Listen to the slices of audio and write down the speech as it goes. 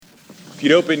If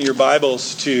you'd open your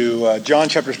Bibles to John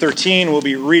chapter 13, we'll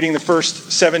be reading the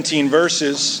first 17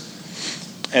 verses,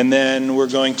 and then we're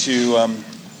going to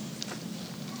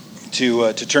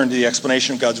turn to the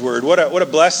explanation of God's Word. What a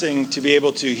blessing to be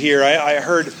able to hear. I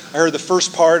heard the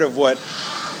first part of what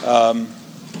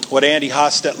Andy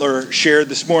Hostetler shared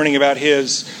this morning about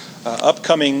his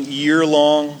upcoming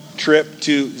year-long trip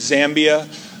to Zambia.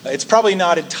 It's probably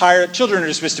not entire. Children are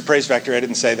dismissed to Praise Factor. I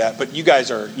didn't say that, but you guys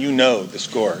you know the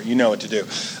score. You know what to do.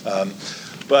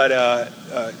 But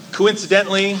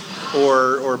coincidentally,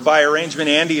 or by arrangement,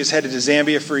 Andy is headed to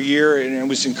Zambia for a year, and it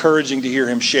was encouraging to hear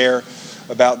him share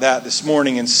about that this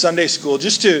morning in Sunday school.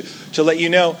 Just to let you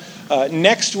know,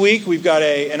 next week we've got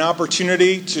an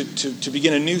opportunity to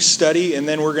begin a new study, and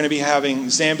then we're going to be having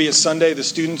Zambia Sunday. The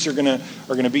students are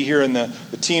going to be here, and the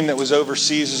team that was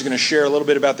overseas is going to share a little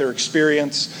bit about their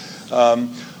experience.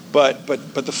 But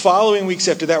the following weeks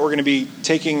after that, we're going to be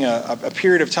taking a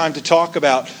period of time to talk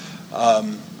about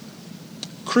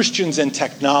Christians and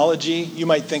technology. You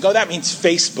might think, oh, that means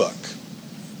Facebook.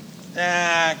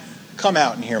 Come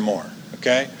out and hear more.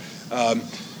 Okay.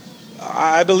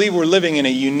 I believe we're living in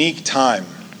a unique time.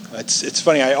 It's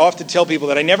funny, I often tell people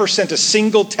that I never sent a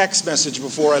single text message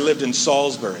before I lived in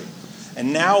Salisbury.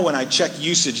 And now when I check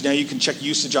usage, now you can check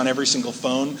usage on every single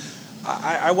phone,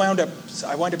 I wind up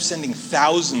sending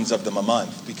thousands of them a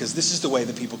month because this is the way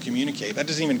that people communicate. That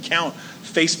doesn't even count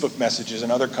Facebook messages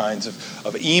and other kinds of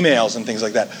emails and things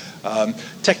like that.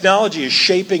 Technology is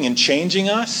shaping and changing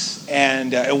us,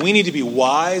 and we need to be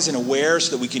wise and aware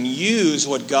so that we can use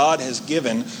what God has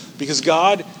given, because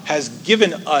God has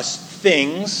given us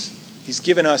things. He's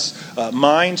given us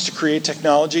minds to create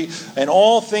technology, and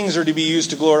all things are to be used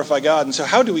to glorify God. And so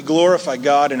how do we glorify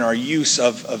God in our use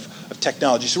of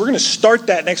technology? So we're going to start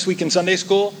that next week in Sunday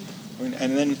school,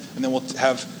 and then we'll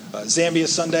have Zambia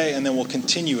Sunday, and then we'll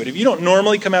continue it. If you don't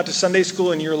normally come out to Sunday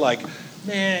school and you're like,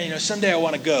 man, someday I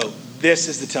want to go, this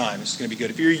is the time. This is going to be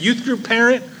good. If you're a youth group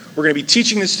parent, we're going to be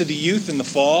teaching this to the youth in the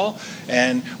fall.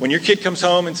 And when your kid comes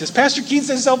home and says, Pastor Keene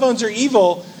says cell phones are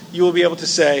evil, you will be able to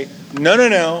say,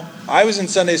 no, I was in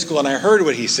Sunday school and I heard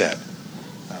what he said.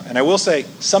 And I will say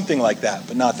something like that,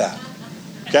 but not that.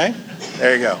 Okay?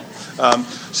 There you go.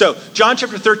 So, John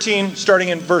chapter 13, starting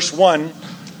in verse 1,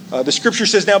 the scripture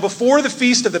says, Now before the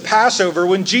feast of the Passover,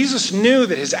 when Jesus knew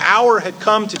that his hour had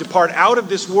come to depart out of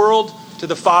this world to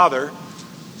the Father,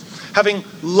 having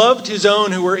loved his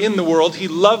own who were in the world, he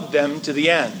loved them to the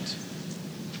end.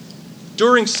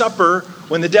 During supper,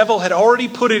 when the devil had already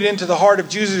put it into the heart of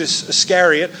Judas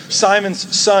Iscariot,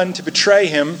 Simon's son, to betray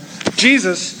him,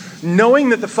 Jesus, knowing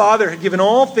that the Father had given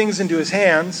all things into his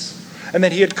hands, and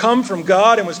that he had come from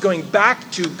God and was going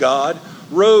back to God,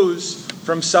 rose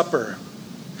from supper.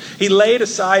 He laid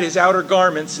aside his outer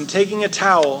garments, and taking a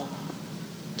towel,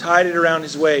 tied it around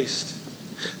his waist.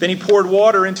 Then he poured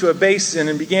water into a basin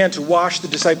and began to wash the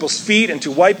disciples' feet and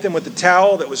to wipe them with the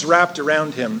towel that was wrapped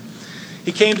around him.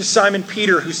 He came to Simon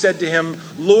Peter, who said to him,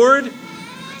 Lord,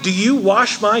 do you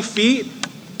wash my feet?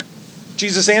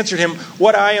 Jesus answered him,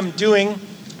 What I am doing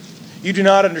you do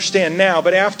not understand now,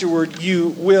 but afterward you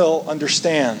will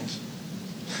understand.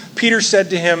 Peter said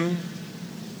to him,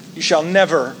 You shall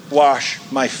never wash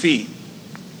my feet.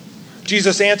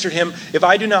 Jesus answered him, If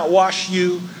I do not wash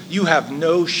you, you have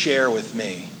no share with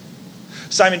me.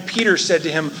 Simon Peter said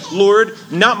to him, Lord,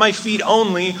 not my feet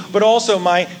only, but also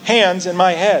my hands and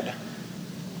my head.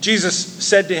 Jesus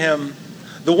said to him,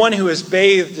 The one who has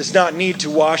bathed does not need to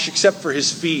wash except for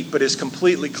his feet, but is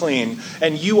completely clean.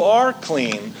 And you are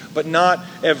clean, but not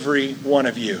every one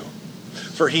of you.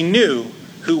 For he knew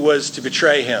who was to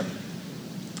betray him.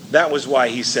 That was why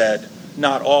he said,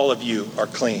 Not all of you are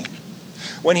clean.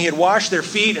 When he had washed their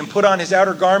feet and put on his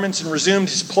outer garments and resumed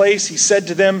his place, he said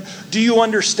to them, Do you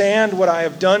understand what I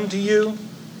have done to you?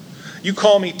 You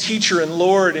call me teacher and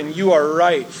Lord, and you are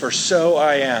right, for so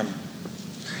I am.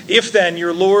 If I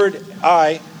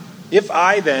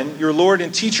then, your Lord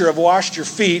and teacher, have washed your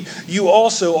feet, you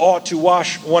also ought to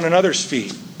wash one another's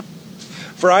feet.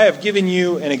 For I have given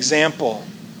you an example,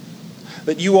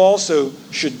 that you also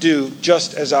should do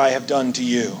just as I have done to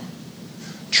you.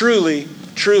 Truly,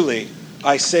 truly,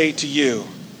 I say to you,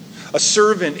 a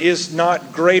servant is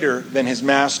not greater than his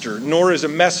master, nor is a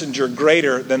messenger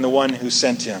greater than the one who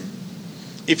sent him.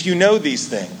 If you know these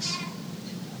things,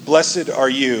 blessed are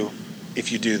you if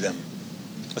you do them.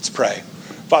 Let's pray.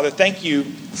 Father, thank you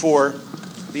for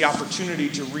the opportunity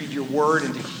to read your word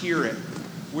and to hear it.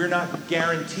 We're not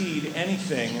guaranteed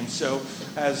anything, and so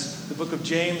as the book of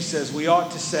James says, we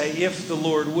ought to say, if the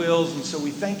Lord wills, and so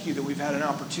we thank you that we've had an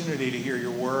opportunity to hear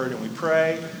your word, and we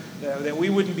pray that we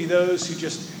wouldn't be those who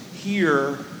just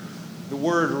hear the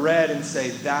word read and say,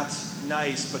 that's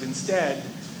nice, but instead,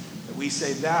 that we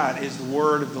say that is the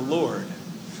word of the Lord.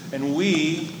 And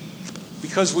we,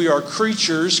 because we are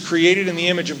creatures created in the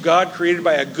image of God, created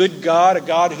by a good God, a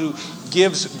God who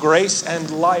gives grace and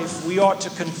life, we ought to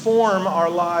conform our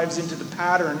lives into the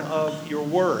pattern of your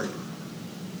word.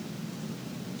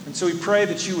 And so we pray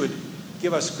that you would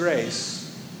give us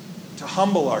grace to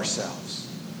humble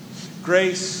ourselves,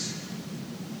 grace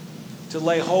to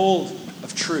lay hold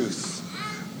of truth,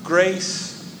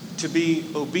 grace to be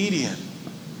obedient,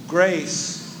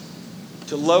 grace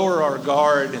to lower our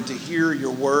guard and to hear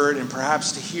your word and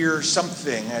perhaps to hear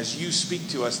something as you speak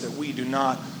to us that we do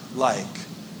not like.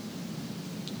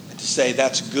 And to say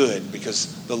that's good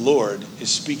because the Lord is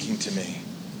speaking to me,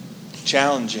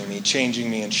 challenging me, changing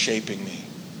me, and shaping me.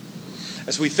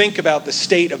 As we think about the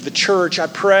state of the church, I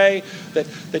pray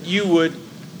that you would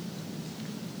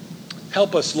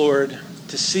help us, Lord,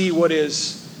 to see what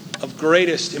is of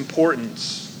greatest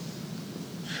importance,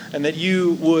 and that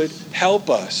you would help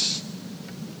us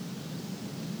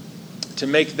to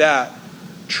make that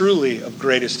truly of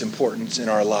greatest importance in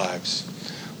our lives.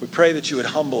 We pray that you would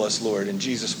humble us, Lord, in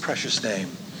Jesus' precious name.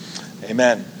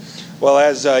 Amen. Well,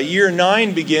 as year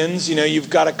 9 begins, you've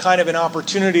got a kind of an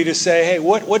opportunity to say, hey,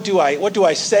 what do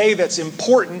I say that's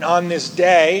important on this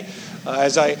day?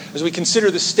 As we consider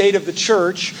the state of the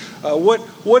church,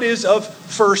 what is of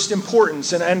first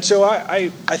importance? And so I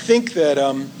think that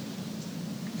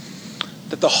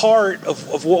the heart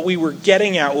of what we were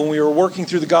getting at when we were working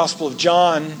through the Gospel of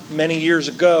John many years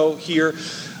ago here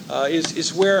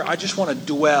is where I just want to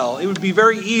dwell. It would be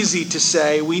very easy to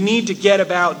say we need to get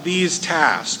about these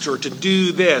tasks, or to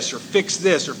do this or fix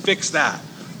that.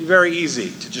 It'd be very easy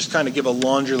to just kind of give a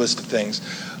laundry list of things.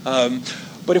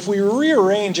 But if we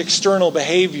rearrange external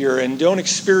behavior and don't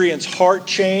experience heart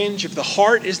change, if the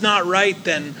heart is not right,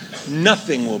 then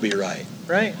nothing will be right,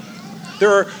 right?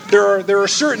 There are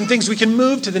certain things. We can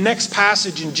move to the next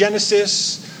passage in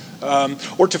Genesis,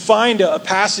 or to find a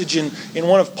passage in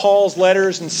one of Paul's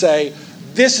letters and say,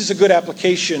 this is a good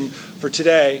application for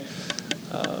today.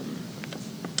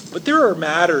 But there are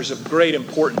matters of great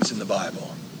importance in the Bible.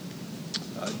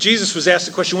 Jesus was asked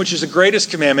the question, which is the greatest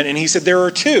commandment? And he said there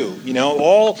are 2.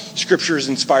 All Scripture is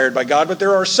inspired by God, but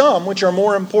there are some which are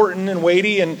more important and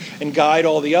weighty and guide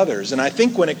all the others. And I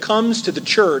think when it comes to the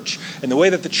church and the way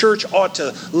that the church ought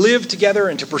to live together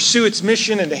and to pursue its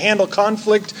mission and to handle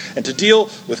conflict and to deal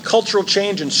with cultural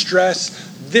change and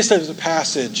stress, this is a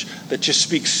passage that just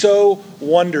speaks so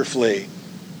wonderfully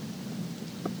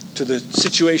to the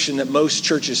situation that most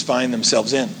churches find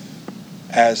themselves in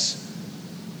as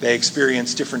they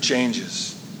experience different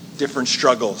changes, different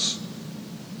struggles.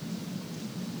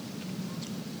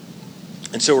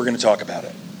 And so we're going to talk about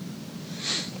it.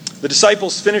 The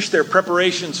disciples finished their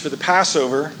preparations for the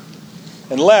Passover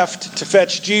and left to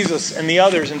fetch Jesus and the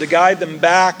others and to guide them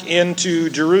back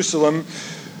into Jerusalem,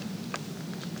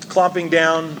 clomping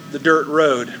down the dirt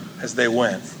road as they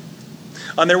went.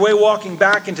 On their way walking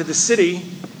back into the city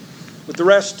with the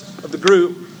rest of the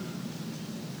group,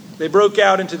 they broke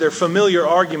out into their familiar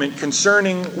argument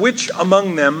concerning which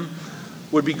among them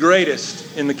would be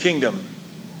greatest in the kingdom.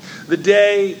 The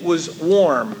day was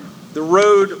warm. The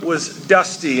road was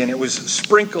dusty, and it was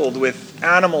sprinkled with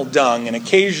animal dung and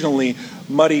occasionally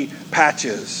muddy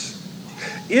patches.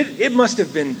 It must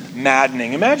have been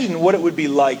maddening. Imagine what it would be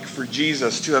like for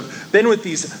Jesus to have been with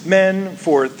these men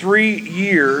for 3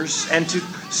 years and to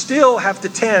still have to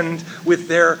tend with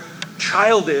their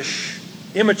childish,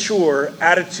 immature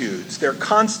attitudes, their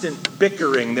constant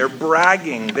bickering, their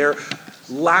bragging, their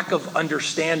lack of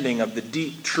understanding of the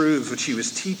deep truths which he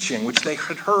was teaching, which they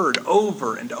had heard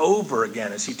over and over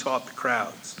again as he taught the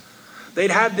crowds. They'd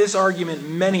had this argument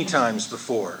many times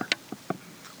before,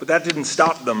 but that didn't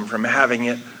stop them from having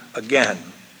it again.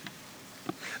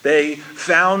 They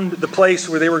found the place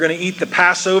where they were going to eat the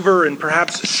Passover and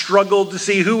perhaps struggled to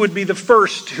see who would be the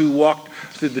first who walked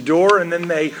through the door, and then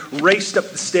they raced up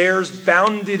the stairs,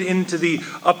 bounded into the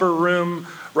upper room,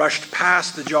 rushed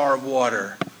past the jar of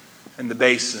water and the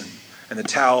basin and the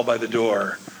towel by the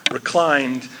door,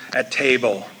 reclined at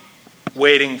table,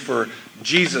 waiting for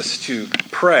Jesus to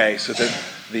pray so that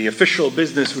the official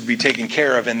business would be taken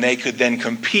care of and they could then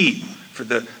compete for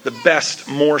the best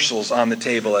morsels on the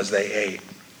table as they ate.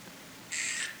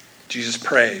 Jesus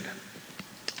prayed.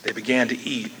 They began to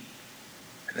eat.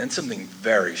 And then something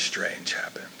very strange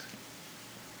happened.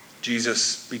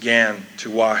 Jesus began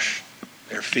to wash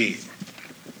their feet.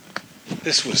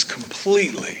 This was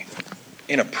completely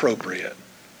inappropriate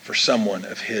for someone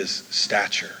of his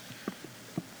stature.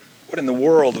 What in the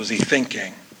world was he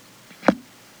thinking?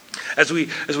 As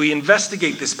we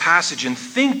investigate this passage and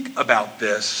think about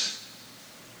this,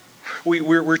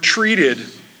 we're treated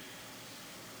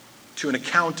to an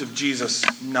account of Jesus'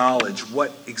 knowledge,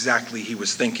 what exactly he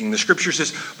was thinking. The scripture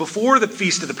says, before the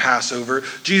feast of the Passover,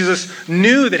 Jesus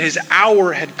knew that his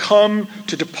hour had come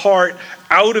to depart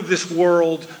out of this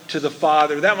world to the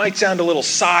Father. That might sound a little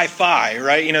sci-fi,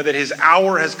 right? That his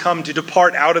hour has come to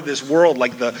depart out of this world,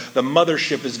 like the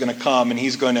mothership is going to come and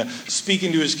he's going to speak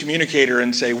into his communicator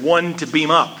and say, one to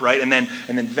beam up, right? And then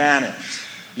vanish.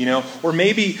 Or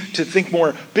maybe to think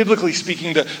more biblically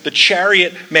speaking, the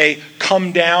chariot may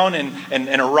come down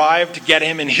and arrive to get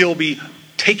him, and he'll be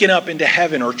taken up into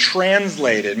heaven or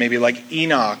translated, maybe like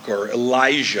Enoch or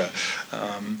Elijah.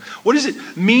 What does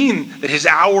it mean that his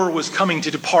hour was coming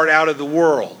to depart out of the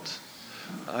world?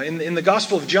 In the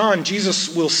Gospel of John,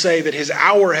 Jesus will say that his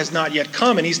hour has not yet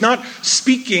come, and he's not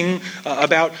speaking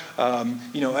about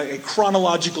a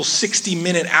chronological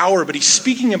 60-minute hour, but he's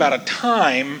speaking about a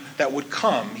time that would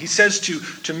come. He says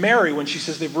to Mary, when she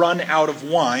says they've run out of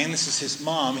wine, this is his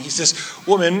mom, he says,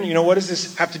 woman, what does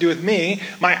this have to do with me?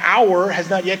 My hour has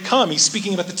not yet come. He's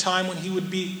speaking about the time when he would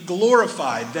be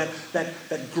glorified,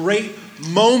 that great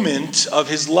moment of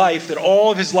his life that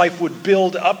all of his life would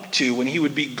build up to when he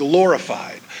would be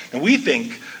glorified. And we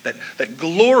think that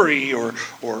glory or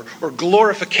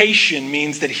glorification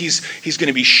means that he's going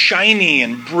to be shiny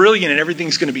and brilliant and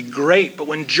everything's going to be great. But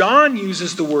when John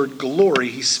uses the word glory,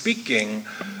 he's speaking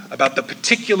about the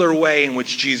particular way in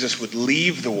which Jesus would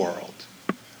leave the world.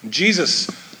 Jesus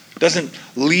doesn't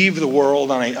leave the world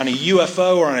on a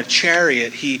UFO or on a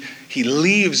chariot. He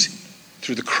leaves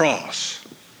through the cross.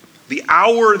 The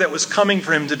hour that was coming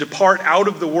for him to depart out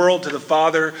of the world to the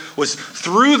Father was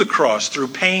through the cross, through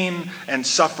pain and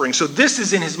suffering. So this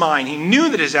is in his mind. He knew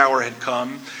that his hour had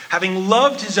come. Having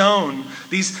loved his own,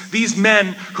 these men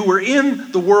who were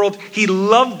in the world, he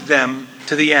loved them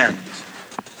to the end.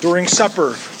 During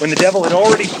supper, when the devil had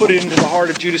already put it into the heart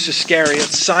of Judas Iscariot,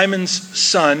 Simon's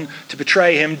son, to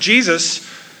betray him, Jesus,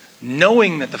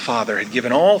 knowing that the Father had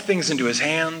given all things into his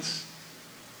hands,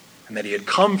 and that he had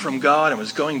come from God and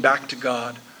was going back to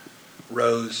God,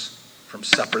 rose from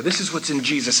supper. This is what's in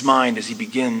Jesus' mind as he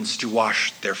begins to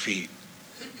wash their feet.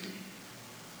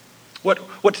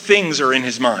 What things are in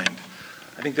his mind?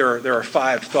 I think there are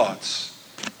 5 thoughts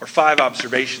or 5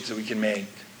 observations that we can make.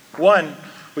 One,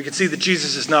 we can see that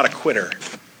Jesus is not a quitter.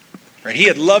 Right? He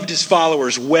had loved his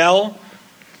followers well.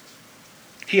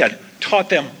 He had taught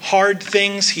them hard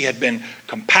things. He had been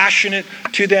compassionate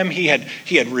to them. He had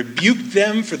rebuked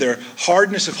them for their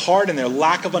hardness of heart and their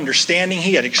lack of understanding.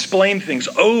 He had explained things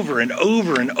over and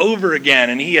over and over again.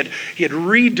 And he had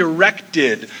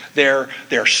redirected their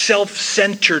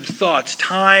self-centered thoughts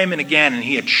time and again. And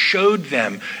he had showed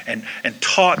them and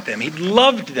taught them. He'd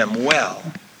loved them well.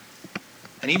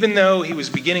 And even though he was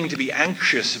beginning to be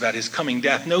anxious about his coming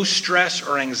death, no stress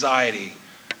or anxiety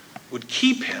would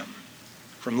keep him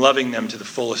from loving them to the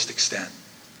fullest extent.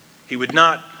 He would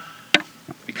not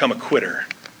become a quitter.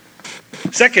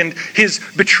 Second, his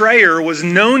betrayer was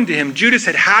known to him. Judas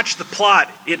had hatched the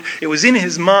plot. It was in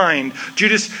his mind.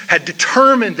 Judas had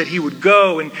determined that he would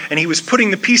go, and he was putting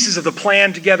the pieces of the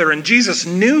plan together, and Jesus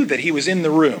knew that he was in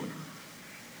the room.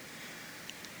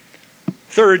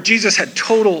 Third, Jesus had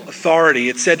total authority.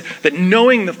 It said that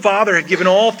knowing the Father had given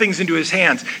all things into his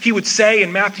hands, he would say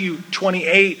in Matthew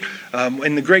 28,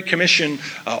 in the Great Commission,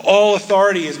 all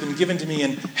authority has been given to me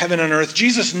in heaven and earth.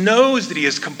 Jesus knows that he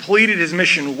has completed his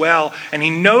mission well, and he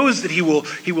knows that he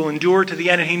will endure to the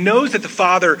end, and he knows that the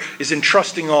Father is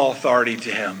entrusting all authority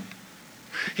to him.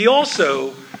 He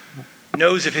also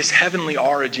knows of his heavenly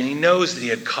origin. He knows that he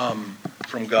had come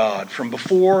from God. From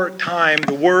before time,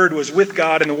 the Word was with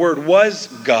God, and the Word was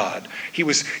God. He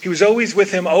was always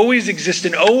with him, always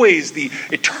existent, always the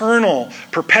eternal,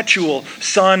 perpetual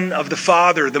Son of the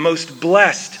Father, the most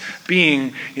blessed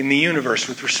being in the universe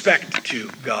with respect to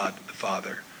God the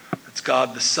Father. That's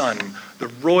God the Son, the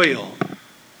royal,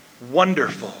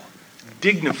 wonderful,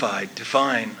 dignified,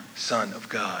 divine Son of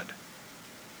God.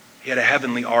 He had a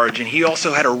heavenly origin. He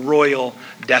also had a royal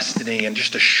destiny. In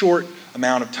just a short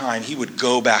amount of time, he would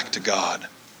go back to God.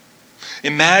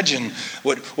 Imagine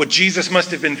what Jesus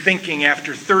must have been thinking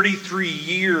after 33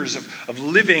 years of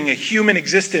living a human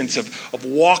existence, of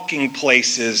walking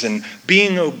places and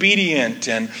being obedient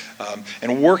and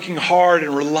working hard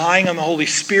and relying on the Holy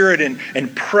Spirit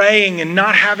and praying and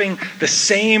not having the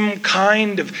same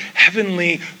kind of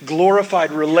heavenly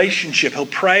glorified relationship. He'll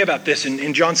pray about this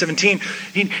in John 17.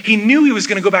 He knew he was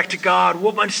going to go back to God.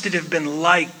 What must it have been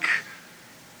like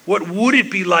What would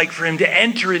it be like for him to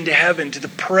enter into heaven to the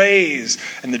praise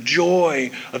and the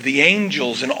joy of the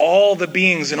angels and all the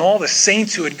beings and all the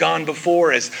saints who had gone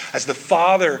before, as the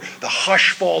Father, the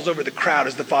hush falls over the crowd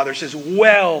as the Father says,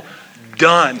 "Well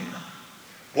done."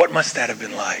 What must that have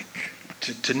been like?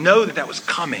 To know that was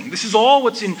coming. This is all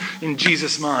what's in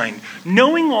Jesus' mind.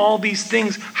 Knowing all these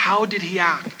things, how did he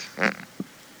act?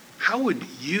 How would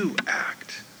you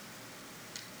act?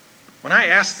 When I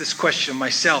ask this question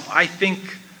myself, I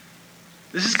think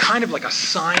this is kind of like a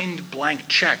signed blank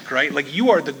check, right? Like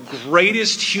you are the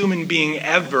greatest human being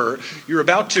ever. You're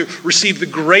about to receive the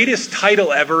greatest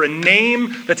title ever, a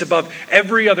name that's above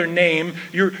every other name.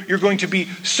 You're going to be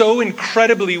so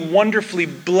incredibly, wonderfully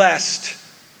blessed.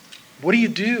 What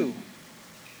do?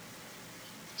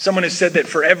 Someone has said that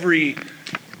for every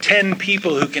 10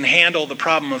 people who can handle the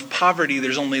problem of poverty,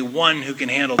 there's only one who can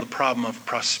handle the problem of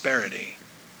prosperity.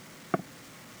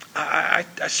 I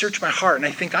search my heart and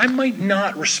I think I might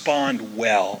not respond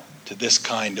well to this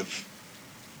kind of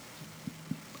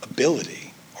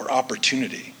ability or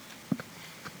opportunity.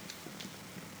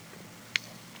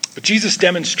 But Jesus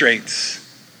demonstrates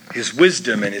his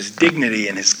wisdom and his dignity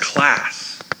and his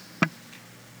class.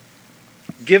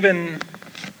 Given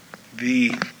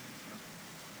the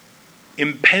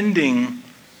impending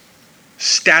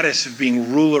status of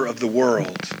being ruler of the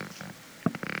world,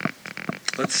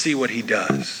 let's see what he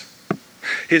does.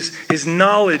 His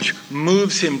knowledge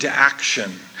moves him to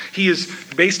action. He is,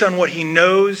 based on what he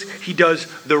knows, he does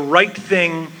the right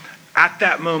thing at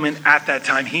that moment, at that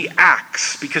time. He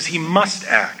acts because he must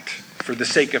act for the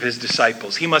sake of his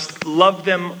disciples. He must love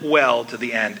them well to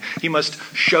the end. He must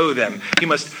show them. He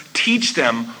must teach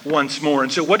them once more.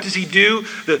 And so what does he do?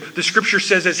 The scripture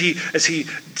says as he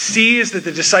sees that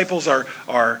the disciples are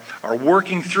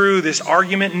working through this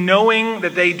argument, knowing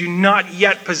that they do not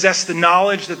yet possess the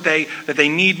knowledge that they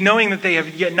need, knowing that they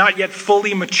have not yet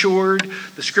fully matured,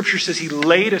 the scripture says he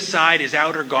laid aside his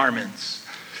outer garments.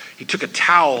 He took a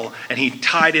towel and he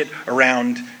tied it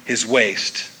around his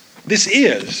waist. This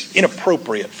is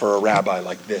inappropriate for a rabbi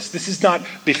like this. This is not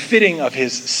befitting of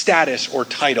his status or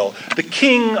title. The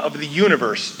king of the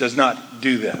universe does not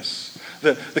do this.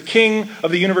 The king of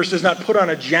the universe does not put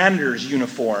on a janitor's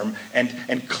uniform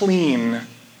and clean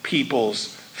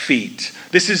people's feet.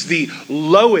 This is the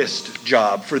lowest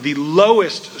job for the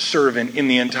lowest servant in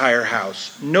the entire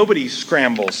house. Nobody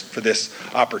scrambles for this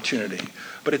opportunity.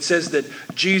 But it says that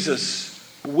Jesus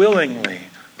willingly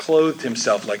clothed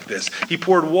himself like this. He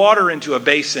poured water into a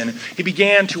basin. He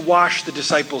began to wash the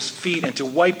disciples' feet and to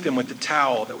wipe them with the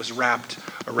towel that was wrapped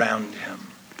around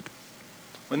him.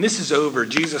 When this is over,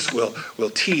 Jesus will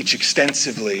teach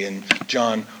extensively in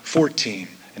John 14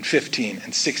 and 15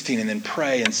 and 16 and then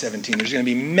pray in 17. There's going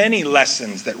to be many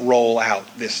lessons that roll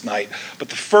out this night. But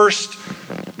the first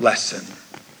lesson,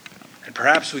 and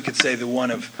perhaps we could say the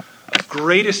one of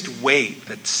greatest weight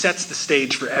that sets the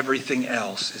stage for everything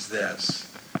else, is this.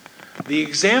 The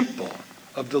example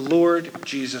of the Lord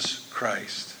Jesus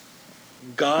Christ,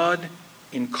 God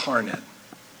incarnate,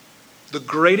 the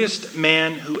greatest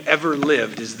man who ever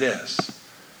lived, is this: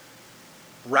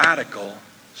 radical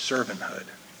servanthood.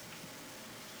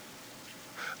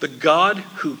 The God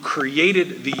who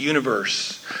created the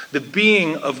universe, the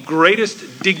being of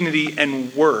greatest dignity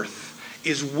and worth,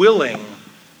 is willing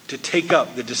to take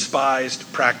up the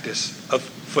despised practice of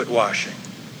foot washing.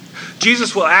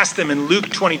 Jesus will ask them in Luke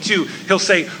 22, he'll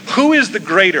say, who is the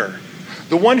greater?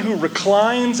 The one who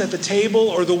reclines at the table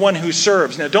or the one who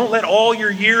serves? Now, don't let all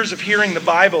your years of hearing the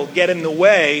Bible get in the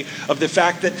way of the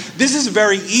fact that this is a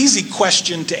very easy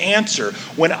question to answer.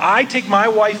 When I take my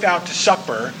wife out to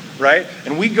supper, right,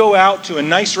 and we go out to a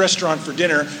nice restaurant for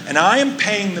dinner, and I am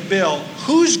paying the bill,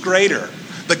 who's greater?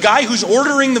 The guy who's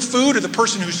ordering the food or the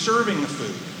person who's serving the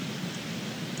food?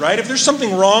 Right? If there's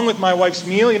something wrong with my wife's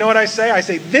meal, you know what I say? I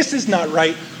say, this is not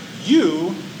right.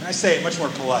 And I say it much more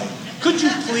polite. Could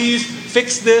you please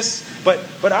fix this? But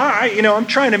I'm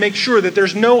trying to make sure that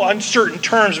there's no uncertain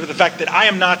terms with the fact that I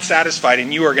am not satisfied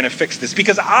and you are going to fix this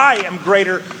because I am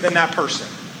greater than that person.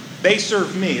 They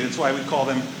serve me. That's why we call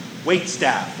them wait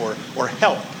staff or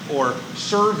help or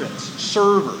servants,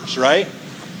 servers, right?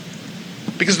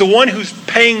 Because the one who's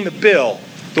paying the bill,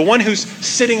 the one who's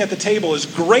sitting at the table, is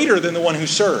greater than the one who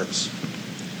serves.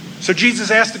 So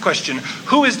Jesus asked the question,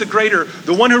 who is the greater,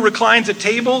 the one who reclines at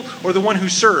table or the one who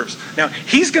serves? Now,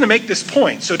 he's going to make this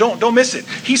point, so don't miss it.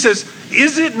 He says,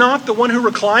 is it not the one who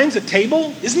reclines at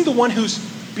table? Isn't the one who's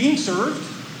being served?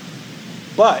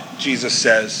 But, Jesus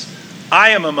says,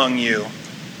 I am among you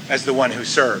as the one who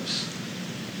serves.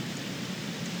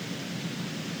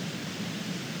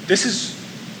 This is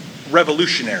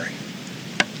revolutionary.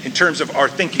 in terms of our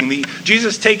thinking.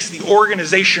 Jesus takes the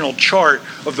organizational chart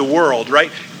of the world,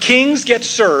 right? Kings get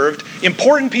served,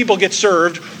 important people get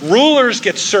served, rulers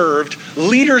get served,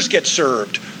 leaders get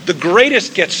served, the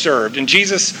greatest get served. And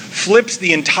Jesus flips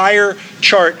the entire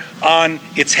chart on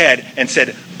its head and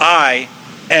said, I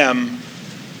am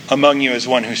among you as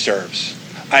one who serves.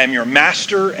 I am your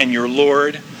master and your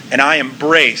Lord, and I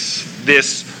embrace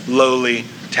this lowly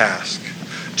task.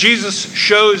 Jesus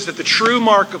shows that the true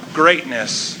mark of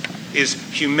greatness is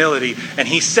humility, and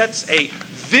he sets a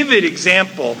vivid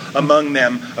example among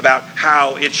them about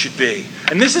how it should be.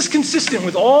 And this is consistent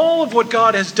with all of what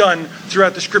God has done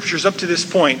throughout the scriptures up to this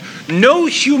point. No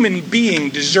human being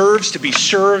deserves to be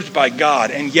served by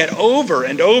God, and yet over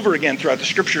and over again throughout the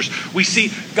scriptures, we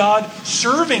see God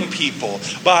serving people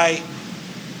by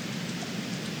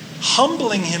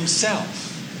humbling himself,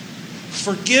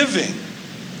 forgiving,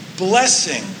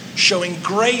 blessing, showing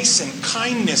grace and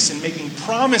kindness and making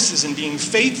promises and being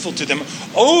faithful to them.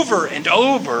 Over and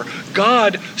over,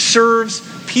 God serves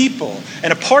people.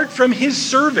 And apart from his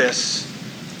service,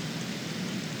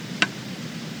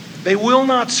 they will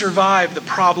not survive the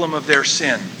problem of their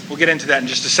sin. We'll get into that in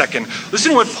just a second.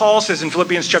 Listen to what Paul says in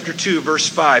Philippians chapter 2, verse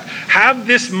 5. Have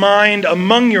this mind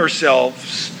among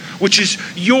yourselves, which is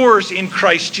yours in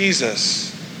Christ Jesus.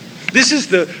 This is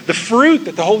the fruit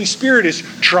that the Holy Spirit is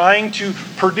trying to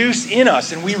produce in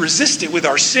us, and we resist it with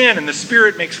our sin, and the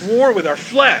Spirit makes war with our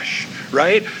flesh,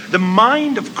 right? The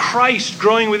mind of Christ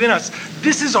growing within us.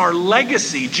 This is our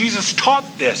legacy. Jesus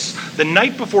taught this the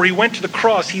night before he went to the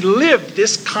cross. He lived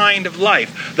this kind of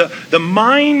life. The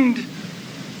mind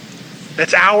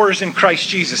that's ours in Christ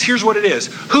Jesus. Here's what it is.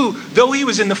 Who, though he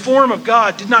was in the form of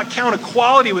God, did not count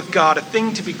equality with God a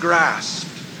thing to be grasped,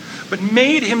 but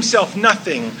made himself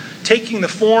nothing, taking the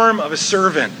form of a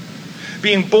servant,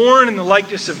 being born in the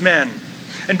likeness of men,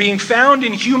 and being found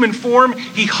in human form,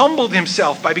 he humbled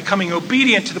himself by becoming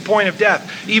obedient to the point of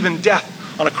death, even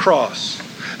death on a cross.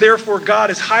 Therefore, God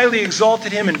has highly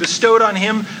exalted him and bestowed on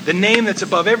him the name that's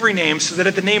above every name, so that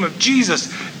at the name of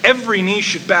Jesus, every knee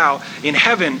should bow in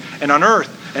heaven and on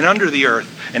earth and under the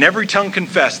earth, and every tongue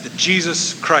confess that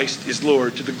Jesus Christ is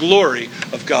Lord, to the glory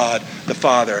of God the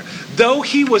Father. Though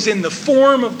he was in the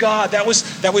form of God, that was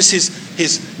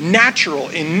his natural,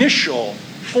 initial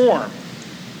form,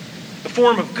 the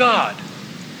form of God.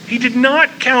 He did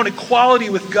not count equality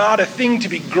with God a thing to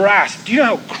be grasped. Do you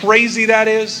know how crazy that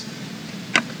is?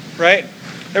 Right?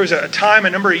 There was a time a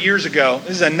number of years ago,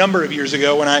 this is a number of years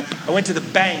ago, when I went to the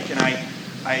bank and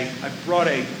I brought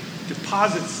a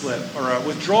deposit slip or a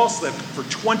withdrawal slip for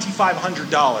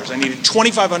 $2,500. I needed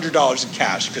 $2,500 in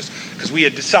cash because we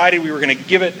had decided we were going to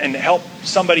give it and help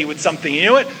somebody with something. You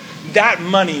know what? That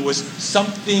money was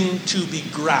something to be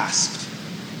grasped.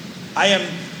 I am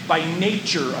by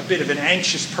nature a bit of an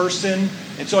anxious person,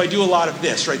 and so I do a lot of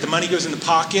this, right? The money goes in the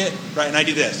pocket, right? And I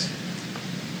do this.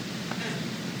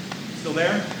 Still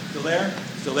there? Still there?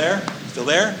 Still there? Still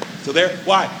there? Still there?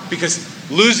 Why? Because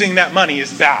losing that money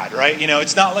is bad, right? You know,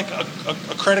 it's not like a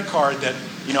credit card that,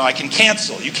 you know, I can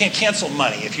cancel. You can't cancel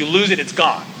money. If you lose it, it's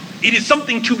gone. It is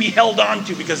something to be held on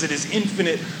to because it is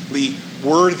infinitely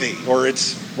worthy, or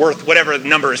it's worth whatever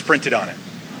number is printed on it.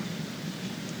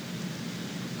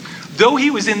 Though he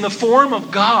was in the form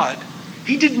of God,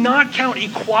 he did not count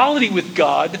equality with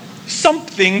God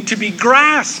something to be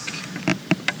grasped.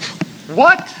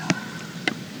 What?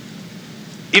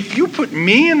 If you put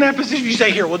me in that position, you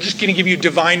say, here, we're just going to give you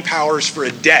divine powers for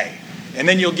a day, and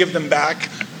then you'll give them back?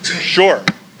 Sure.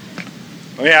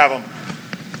 Let me have them.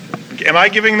 Am I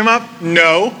giving them up?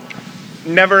 No.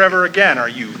 Never, ever again. Are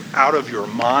you out of your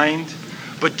mind?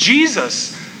 But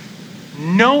Jesus,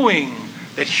 knowing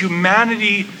that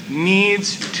humanity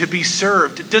needs to be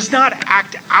served, does not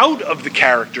act out of the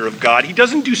character of God. He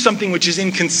doesn't do something which is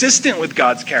inconsistent with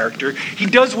God's character. He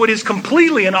does what is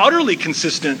completely and utterly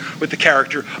consistent with the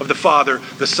character of the Father,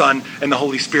 the Son, and the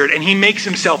Holy Spirit. And he makes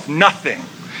himself nothing.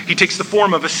 He takes the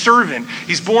form of a servant.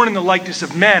 He's born in the likeness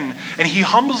of men, and he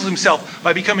humbles himself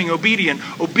by becoming obedient.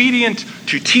 Obedient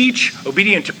to teach,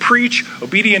 obedient to preach,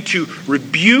 obedient to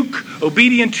rebuke,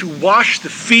 obedient to wash the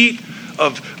feet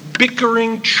of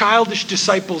bickering, childish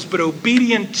disciples, but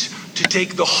obedient to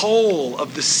take the whole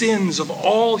of the sins of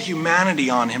all humanity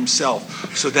on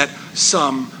himself so that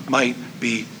some might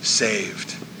be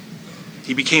saved.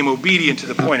 He became obedient to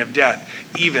the point of death,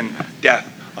 even death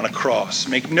on a cross.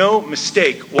 Make no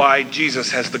mistake why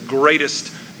Jesus has the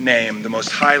greatest name, the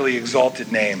most highly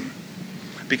exalted name,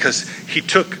 because he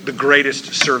took the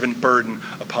greatest servant burden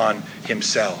upon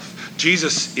himself.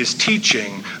 Jesus is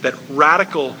teaching that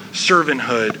radical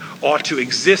servanthood ought to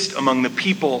exist among the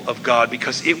people of God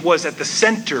because it was at the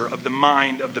center of the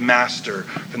mind of the master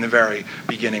from the very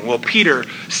beginning. Well, Peter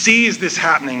sees this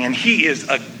happening and he is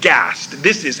aghast.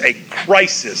 This is a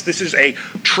crisis. This is a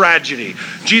tragedy.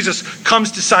 Jesus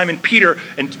comes to Simon Peter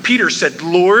and Peter said,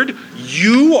 "Lord,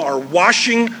 you are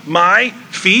washing my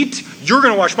feet? You're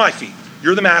going to wash my feet.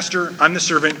 You're the master, I'm the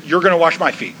servant, you're going to wash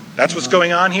my feet." That's what's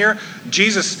going on here.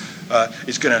 Jesus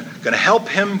is going to help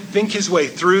him think his way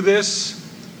through this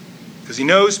because he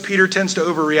knows Peter tends to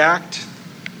overreact.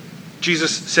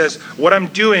 Jesus says, "What I'm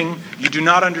doing, you do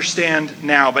not understand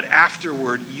now, but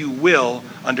afterward you will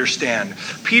understand."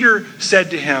 Peter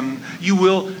said to him, "You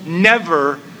will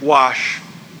never wash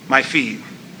my feet."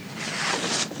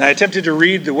 And I attempted to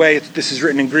read the way this is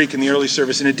written in Greek in the early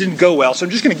service, and it didn't go well. So I'm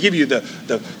just going to give you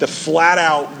the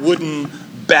flat-out, wooden,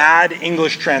 bad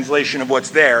English translation of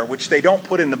what's there, which they don't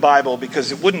put in the Bible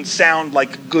because it wouldn't sound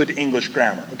like good English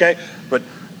grammar, okay? But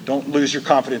don't lose your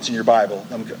confidence in your Bible.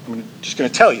 I'm just going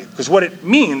to tell you. Because what it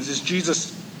means is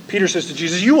Peter says to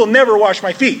Jesus, "You will never wash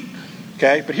my feet."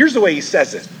 Okay? But here's the way he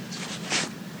says it.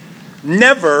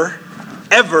 "Never,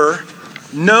 ever,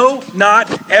 no, not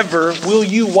ever will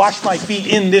you wash my feet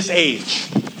in this age.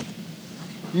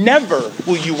 Never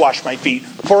will you wash my feet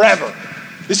forever."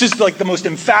 This is like the most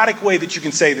emphatic way that you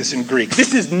can say this in Greek.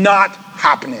 This is not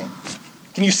happening.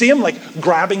 Can you see him like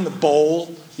grabbing the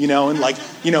bowl,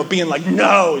 and being like,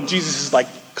 "No." And Jesus is like,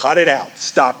 "Cut it out.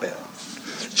 Stop it."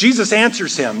 Jesus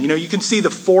answers him. You can see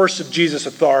the force of Jesus'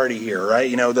 authority here, right?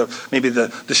 Maybe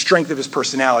the strength of his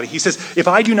personality. He says, "If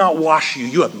I do not wash you,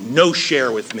 you have no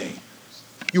share with me.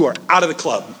 You are out of the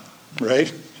club," right?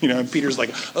 And Peter's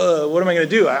like, "What am I going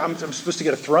to do? I'm supposed to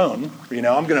get a throne.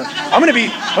 I'm going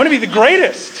to be the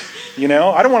greatest.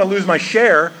 I don't want to lose my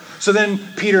share." So then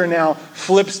Peter now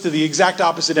flips to the exact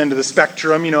opposite end of the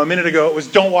spectrum. A minute ago it was,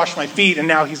 "Don't wash my feet," and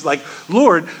now he's like,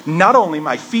 "Lord, not only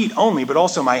my feet only, but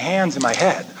also my hands and my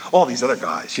head." All these other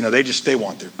guys,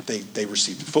 they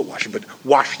receive the foot washing, but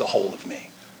wash the whole of me,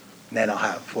 and then I'll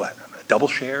have what? A double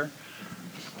share?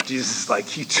 Jesus is like,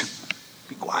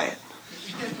 "Be quiet."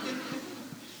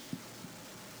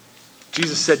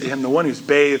 Jesus said to him, "The one who's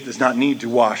bathed does not need to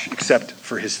wash except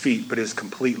for his feet, but is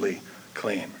completely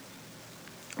clean."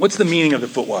 What's the meaning of the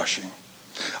foot washing?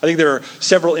 I think there are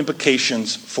several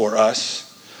implications for us.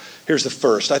 Here's the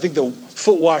first. I think the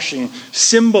foot washing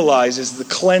symbolizes the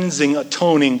cleansing,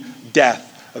 atoning death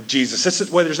of Jesus. This is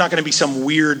where there's not going to be some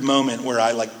weird moment where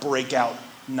I break out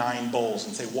 9 bowls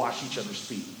and say, "Wash each other's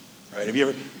feet." Right? Have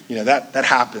you ever, that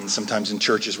happens sometimes in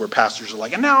churches where pastors are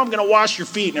like, "And now I'm going to wash your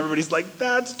feet." And everybody's like,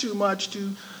 "That's too much,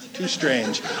 too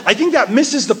strange." I think that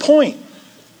misses the point.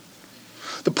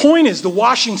 The point is the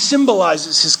washing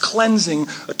symbolizes his cleansing,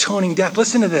 atoning death.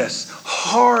 Listen to this.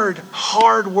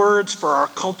 Hard words for our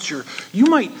culture. You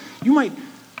might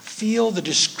feel the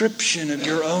description of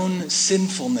your own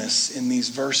sinfulness in these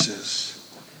verses.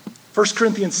 1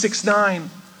 Corinthians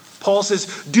 6:9. Paul says,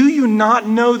 "Do you not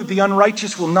know that the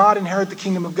unrighteous will not inherit the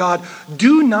kingdom of God?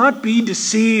 Do not be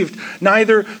deceived.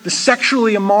 Neither the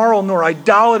sexually immoral, nor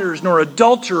idolaters, nor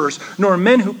adulterers, nor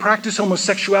men who practice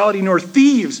homosexuality, nor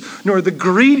thieves, nor the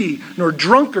greedy, nor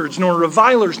drunkards, nor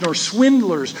revilers, nor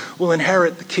swindlers will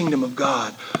inherit the kingdom of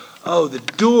God." Oh, the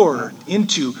door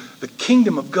into the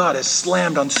kingdom of God has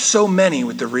slammed on so many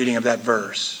with the reading of that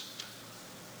verse.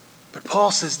 But Paul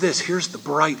says this, here's the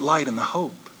bright light and the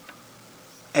hope.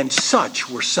 "And such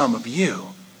were some of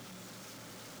you."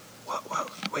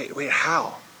 Wait,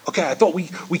 how? Okay, I thought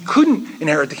we couldn't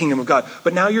inherit the kingdom of God.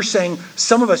 But now you're saying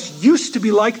some of us used to be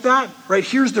like that? Right,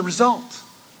 here's the result.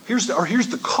 Here's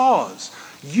the cause.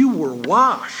 You were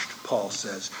washed, Paul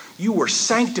says. You were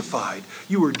sanctified.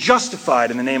 You were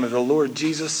justified in the name of the Lord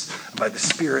Jesus and by the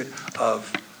Spirit of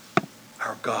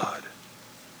our God.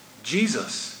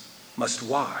 Jesus must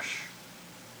wash.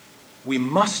 We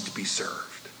must be served.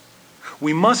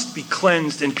 We must be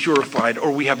cleansed and purified, or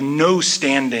we have no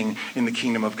standing in the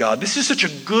kingdom of God. This is such a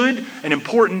good and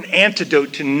important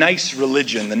antidote to nice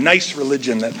religion, the nice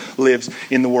religion that lives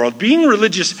in the world. Being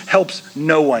religious helps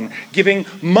no one. Giving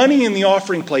money in the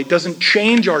offering plate doesn't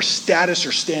change our status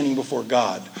or standing before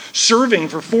God. Serving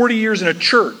for 40 years in a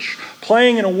church,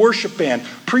 playing in a worship band,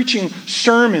 preaching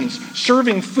sermons,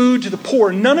 serving food to the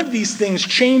poor, none of these things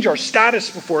change our status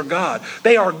before God.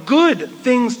 They are good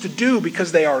things to do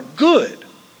because they are good.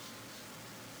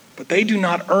 But they do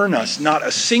not earn us not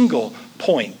a single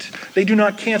point. They do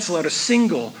not cancel out a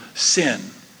single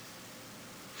sin.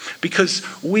 Because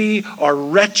we are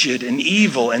wretched and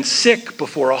evil and sick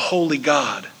before a holy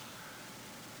God.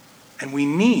 And we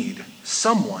need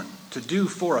someone to do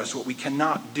for us what we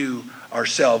cannot do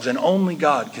ourselves, and only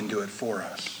God can do it for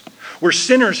us. We're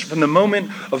sinners from the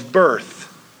moment of birth,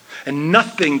 and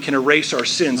nothing can erase our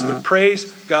sins. But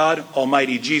praise God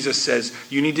Almighty, Jesus says,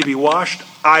 you need to be washed,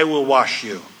 I will wash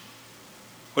you.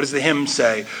 What does the hymn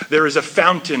say? There is a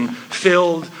fountain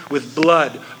filled with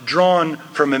blood drawn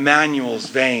from Emmanuel's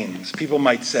veins. People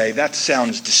might say, that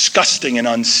sounds disgusting and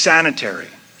unsanitary.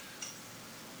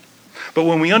 But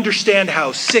when we understand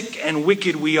how sick and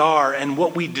wicked we are and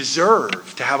what we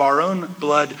deserve to have our own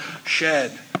blood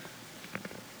shed,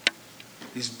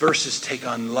 these verses take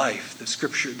on life.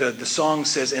 The song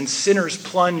says, and sinners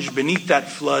plunge beneath that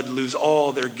flood, lose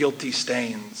all their guilty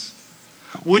stains.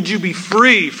 Would you be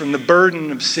free from the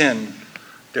burden of sin?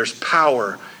 There's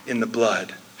power in the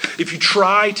blood. If you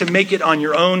try to make it on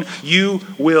your own, you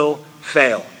will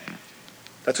fail.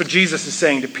 That's what Jesus is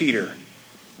saying to Peter.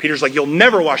 Peter's like, you'll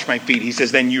never wash my feet. He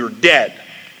says, then you're dead.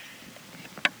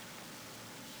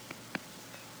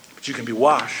 But you can be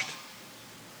washed.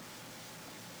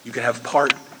 You can have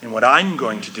part in what I'm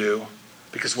going to do,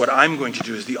 because what I'm going to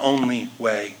do is the only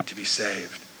way to be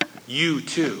saved. You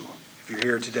too, if you're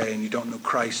here today and you don't know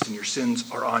Christ and your sins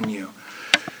are on you,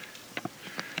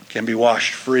 can be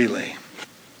washed freely.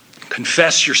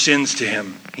 Confess your sins to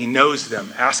him. He knows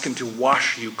them. Ask him to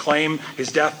wash you. Claim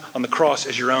his death on the cross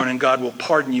as your own, and God will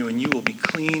pardon you, and you will be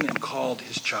clean and called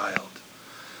his child.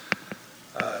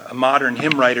 A modern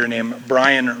hymn writer named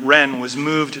Brian Wren was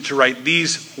moved to write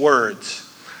these words: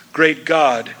 Great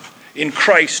God, in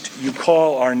Christ you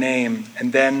call our name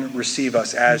and then receive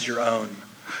us as your own.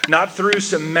 Not through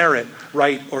some merit,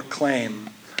 right, or claim,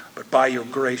 but by your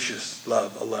gracious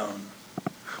love alone.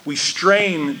 We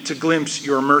strain to glimpse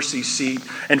your mercy seat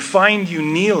and find you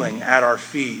kneeling at our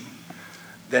feet.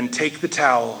 Then take the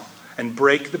towel and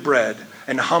break the bread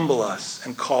and humble us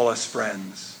and call us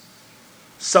friends.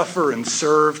 Suffer and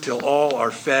serve till all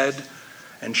are fed,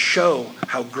 and show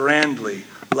how grandly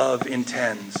love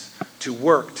intends to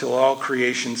work till all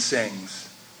creation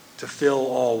sings, to fill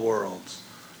all worlds,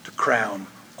 to crown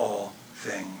all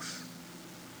things.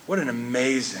 What an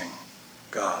amazing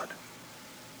God,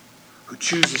 who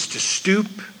chooses to stoop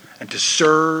and to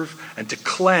serve and to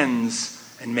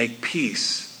cleanse and make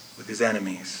peace with his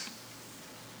enemies.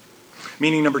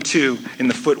 Meaning number 2 in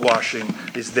the foot washing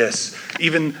is this: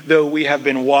 even though we have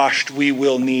been washed, we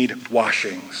will need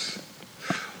washings.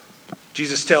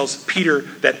 Jesus tells Peter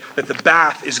that the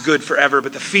bath is good forever,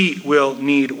 but the feet will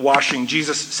need washing.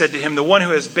 Jesus said to him, the one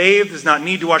who has bathed does not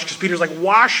need to wash, because Peter's like,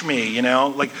 wash me,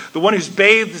 like the one who's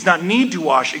bathed does not need to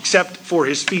wash except for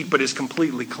his feet, but is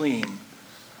completely clean.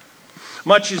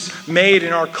 Much is made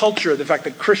in our culture of the fact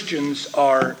that Christians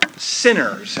are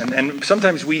sinners. And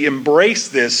sometimes we embrace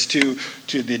this to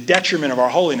the detriment of our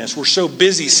holiness. We're so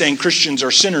busy saying Christians are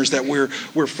sinners that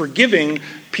we're forgiving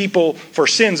people for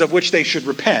sins of which they should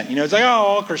repent. It's like,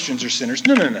 all Christians are sinners.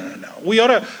 No. We ought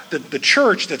to, the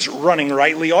church that's running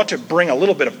rightly ought to bring a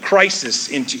little bit of crisis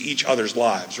into each other's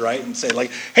lives, right? And say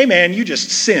like, hey man, you just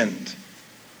sinned.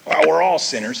 Well, we're all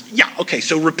sinners. Yeah, okay,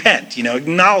 so repent,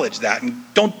 acknowledge that and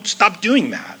don't stop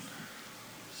doing that.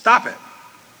 Stop it.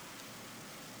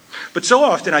 But so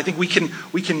often I think we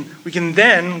can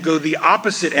then go the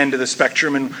opposite end of the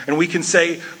spectrum, and we can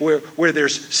say where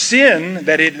there's sin,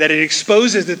 that it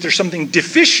exposes that there's something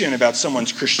deficient about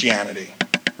someone's Christianity.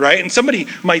 Right? And somebody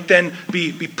might then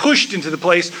be pushed into the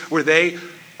place where they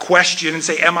question and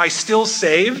say, am I still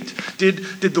saved? Did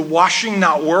the washing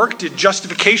not work? Did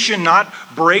justification not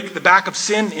break the back of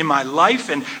sin in my life?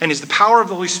 And is the power of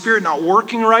the Holy Spirit not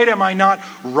working right? Am I not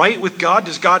right with God?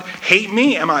 Does God hate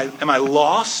me? Am I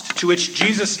lost? To which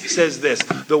Jesus says this: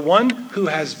 the one who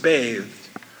has bathed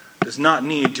does not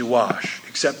need to wash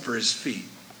except for his feet,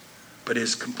 but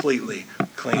is completely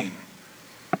clean.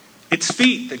 It's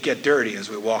feet that get dirty as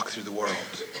we walk through the world.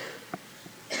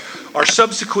 Our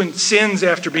subsequent sins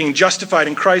after being justified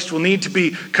in Christ will need to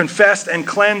be confessed and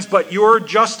cleansed, but your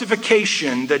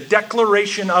justification, the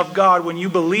declaration of God when you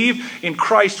believe in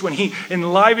Christ, when he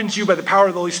enlivens you by the power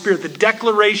of the Holy Spirit, the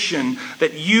declaration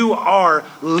that you are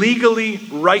legally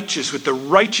righteous with the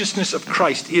righteousness of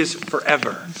Christ is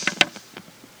forever.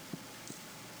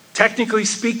 Technically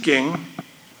speaking,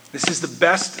 this is the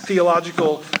best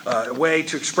theological way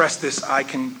to express this I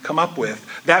can come up with.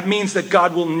 That means that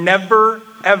God will never,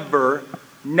 ever,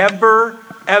 never,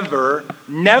 ever,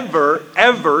 never,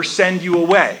 ever send you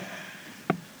away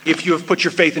if you have put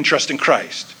your faith and trust in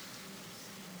Christ.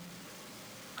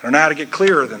 I don't know how to get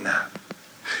clearer than that.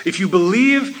 If you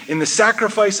believe in the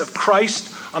sacrifice of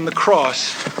Christ on the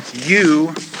cross,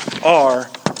 you are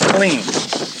clean.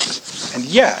 And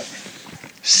yet,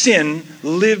 Sin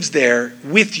lives there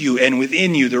with you and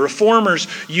within you. The Reformers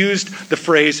used the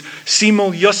phrase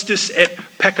simul justus et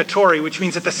peccatori, which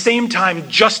means at the same time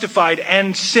justified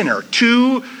and sinner.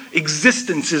 Two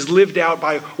existences lived out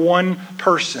by one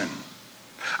person.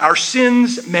 Our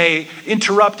sins may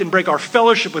interrupt and break our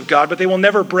fellowship with God, but they will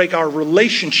never break our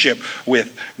relationship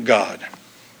with God.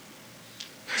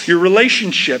 Your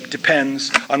relationship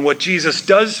depends on what Jesus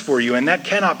does for you, and that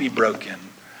cannot be broken.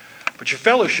 But your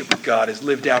fellowship with God is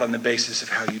lived out on the basis of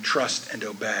how you trust and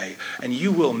obey. And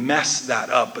you will mess that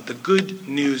up. But the good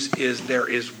news is there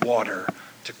is water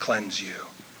to cleanse you.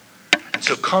 And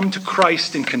so come to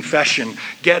Christ in confession.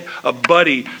 Get a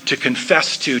buddy to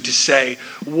confess to say,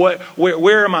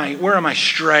 where am I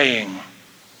straying?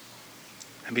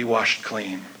 And be washed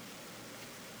clean.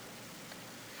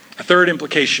 A third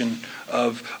implication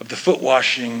of the foot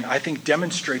washing, I think,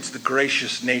 demonstrates the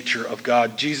gracious nature of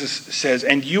God. Jesus says,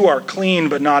 and you are clean,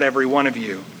 but not every one of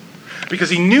you. Because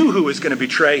he knew who was going to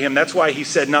betray him. That's why he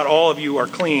said, not all of you are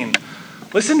clean.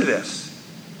 Listen to this,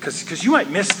 because you might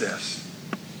miss this.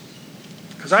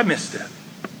 Because I missed it.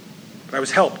 But I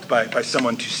was helped by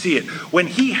someone to see it. When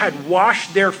he had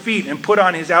washed their feet and put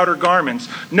on his outer garments,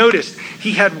 notice,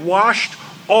 he had washed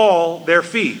all their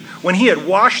feet. When he had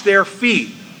washed their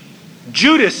feet,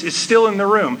 Judas is still in the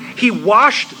room. He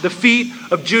washed the feet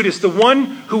of Judas, the one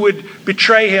who would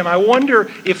betray him. I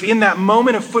wonder if in that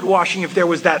moment of foot washing, if there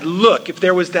was that look, if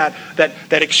there was that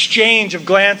exchange of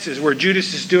glances where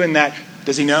Judas is doing that.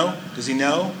 Does he know? Does he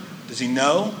know? Does he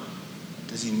know?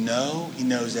 Does he know? He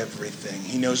knows everything.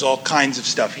 He knows all kinds of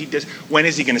stuff. He does. When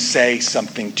is he going to say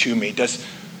something to me?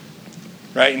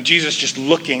 Right? And Jesus just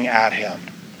looking at him.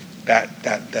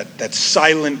 That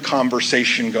silent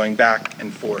conversation going back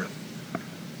and forth.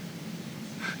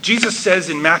 Jesus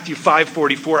says in Matthew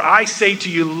 5:44, I say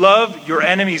to you, love your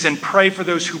enemies and pray for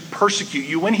those who persecute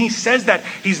you. When he says that,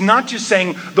 he's not just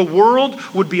saying the world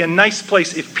would be a nice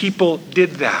place if people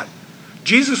did that.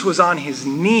 Jesus was on his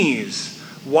knees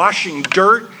washing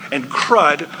dirt and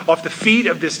crud off the feet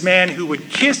of this man who would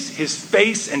kiss his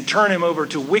face and turn him over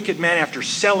to wicked men after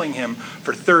selling him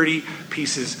for 30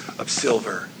 pieces of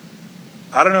silver.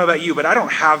 I don't know about you, but I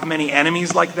don't have many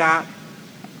enemies like that.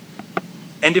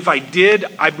 And if I did,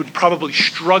 I would probably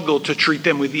struggle to treat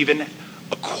them with even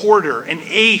a quarter, an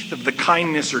eighth of the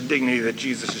kindness or dignity that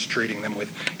Jesus is treating them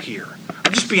with here.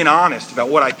 I'm just being honest about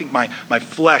what I think my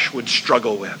flesh would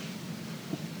struggle with.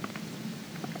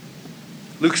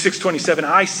 Luke 6:27,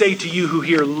 I say to you who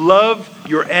hear, love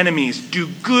your enemies, do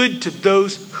good to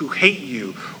those who hate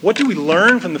you. What do we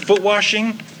learn from the foot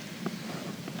washing?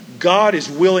 God is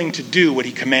willing to do what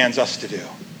he commands us to do.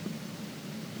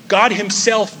 God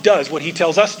himself does what he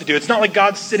tells us to do. It's not like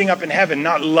God's sitting up in heaven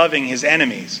not loving his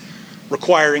enemies,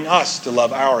 requiring us to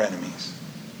love our enemies.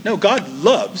 No, God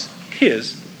loves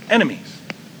his enemies.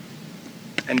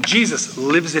 And Jesus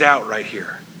lives it out right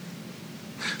here.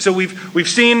 So we've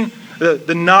seen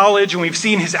the knowledge and we've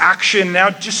seen his action.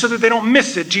 Now, just so that they don't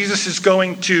miss it, Jesus is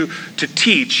going to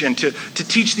teach and to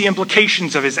teach the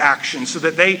implications of his action so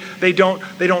that they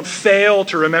don't fail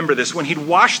to remember this. When he'd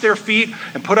washed their feet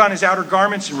and put on his outer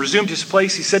garments and resumed his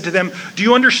place, he said to them, do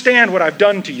you understand what I've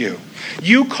done to you?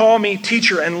 You call me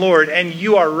teacher and Lord, and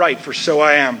you are right, for so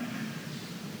I am.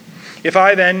 If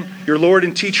I then, your Lord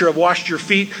and teacher, have washed your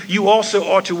feet, you also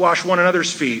ought to wash one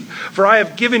another's feet. For I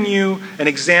have given you an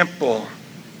example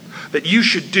that you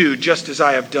should do just as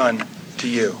I have done to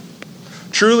you.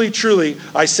 Truly, truly,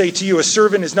 I say to you, a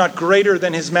servant is not greater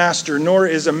than his master, nor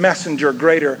is a messenger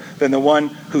greater than the one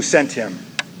who sent him.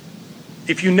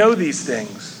 If you know these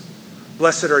things,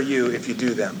 blessed are you if you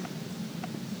do them.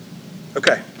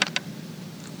 Okay.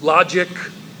 Logic,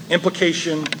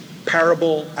 implication,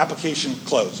 parable, application,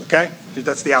 close. Okay?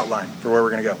 That's the outline for where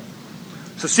we're going to go.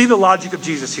 So see the logic of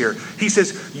Jesus here. He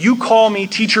says, you call me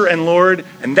teacher and Lord,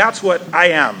 and that's what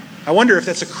I am. I wonder if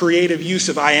that's a creative use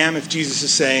of I am, if Jesus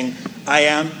is saying, I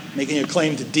am, making a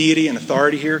claim to deity and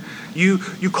authority here. You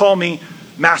call me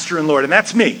master and Lord, and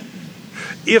that's me.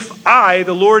 If I,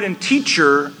 the Lord and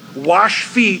teacher, wash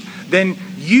feet, then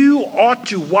you ought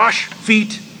to wash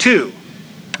feet too.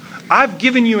 I've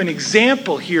given you an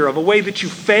example here of a way that you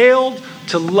failed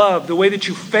to love, the way that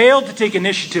you failed to take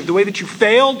initiative, the way that you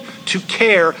failed to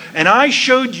care, and I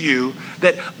showed you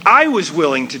that I was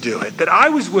willing to do it, that I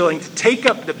was willing to take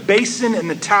up the basin and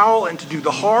the towel and to do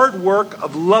the hard work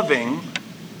of loving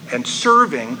and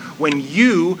serving when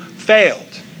you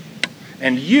failed.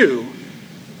 And you,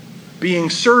 being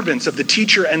servants of the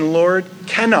teacher and Lord,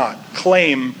 cannot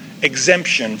claim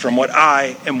exemption from what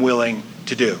I am willing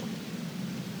to do.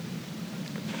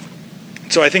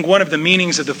 So I think one of the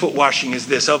meanings of the foot washing is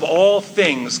this: of all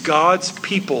things, God's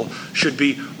people should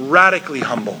be radically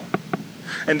humble.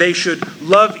 And they should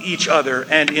love each other,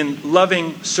 and in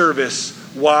loving service,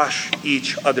 wash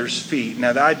each other's feet.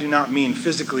 Now, I do not mean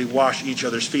physically wash each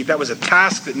other's feet. That was a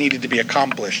task that needed to be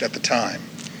accomplished at the time.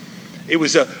 It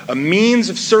was a means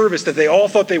of service that they all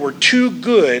thought they were too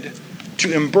good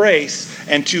to embrace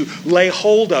and to lay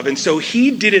hold of. And so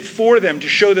he did it for them to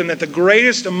show them that the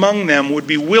greatest among them would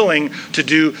be willing to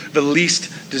do the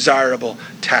least desirable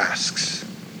tasks.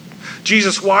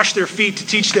 Jesus washed their feet to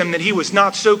teach them that he was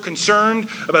not so concerned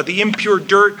about the impure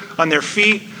dirt on their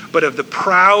feet, but of the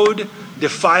proud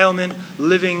defilement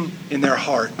living in their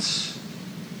hearts.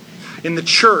 In the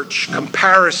church,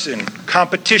 comparison,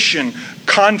 competition,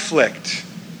 conflict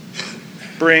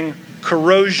bring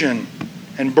corrosion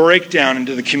and breakdown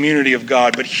into the community of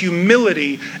God, but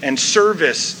humility and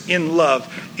service in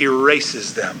love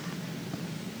erases them.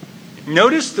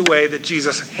 Notice the way that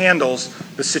Jesus handles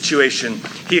the situation.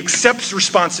 He accepts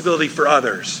responsibility for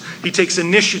others. He takes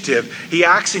initiative. He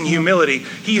acts in humility.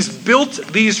 He's built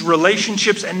these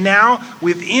relationships, and now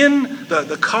within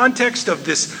the context of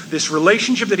this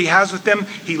relationship that he has with them,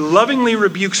 he lovingly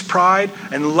rebukes pride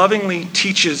and lovingly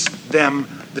teaches them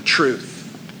the truth.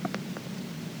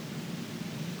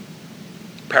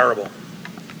 Parable.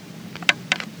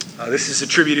 This is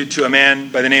attributed to a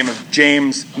man by the name of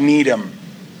James Needham.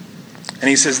 And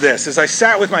he says this: as I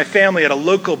sat with my family at a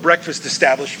local breakfast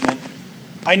establishment,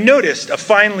 I noticed a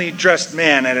finely dressed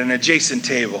man at an adjacent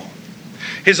table.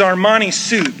 His Armani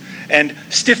suit and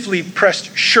stiffly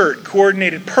pressed shirt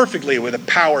coordinated perfectly with a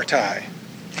power tie.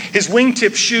 His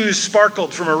wingtip shoes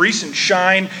sparkled from a recent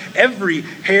shine. Every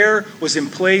hair was in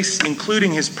place,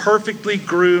 including his perfectly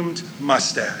groomed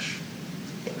mustache.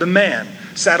 The man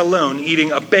sat alone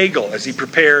eating a bagel as he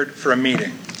prepared for a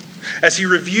meeting. As he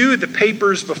reviewed the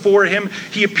papers before him,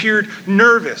 he appeared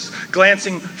nervous,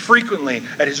 glancing frequently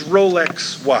at his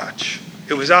Rolex watch.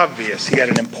 It was obvious he had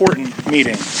an important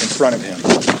meeting in front of him.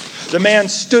 The man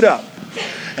stood up,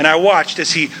 and I watched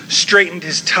as he straightened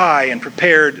his tie and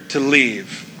prepared to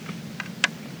leave.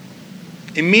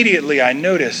 Immediately, I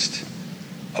noticed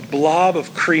a blob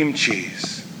of cream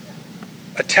cheese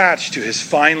attached to his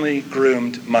finely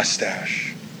groomed mustache.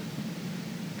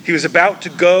 He was about to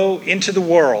go into the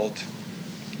world,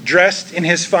 dressed in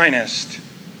his finest,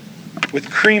 with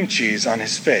cream cheese on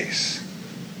his face.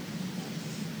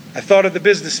 I thought of the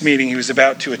business meeting he was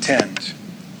about to attend.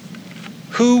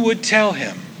 Who would tell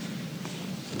him?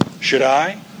 Should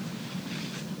I?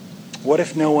 What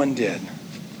if no one did?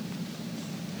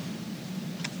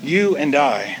 You and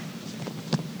I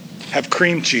have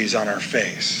cream cheese on our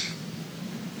face.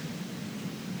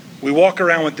 We walk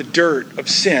around with the dirt of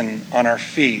sin on our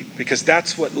feet because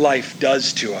that's what life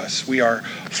does to us. We are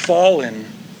fallen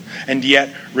and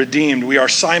yet redeemed. We are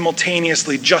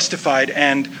simultaneously justified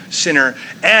and sinner.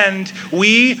 And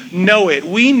we know it.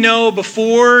 We know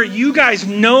before, you guys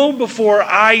know before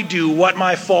I do what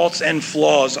my faults and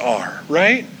flaws are,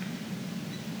 right?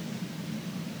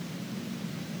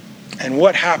 And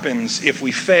what happens if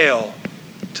we fail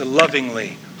to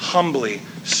lovingly, humbly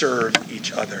serve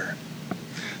each other?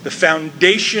 The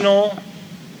foundational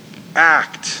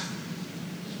act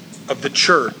of the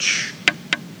church,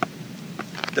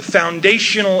 the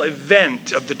foundational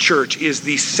event of the church is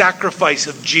the sacrifice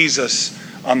of Jesus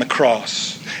on the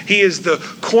cross. He is the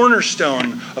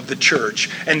cornerstone of the church,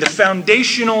 and the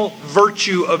foundational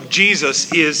virtue of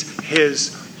Jesus is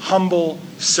his humble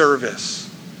service.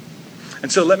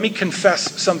 And so let me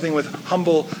confess something with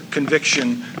humble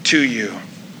conviction to you.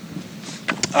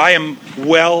 I am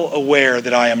well aware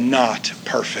that I am not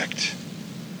perfect.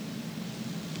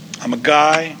 I'm a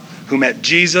guy who met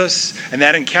Jesus, and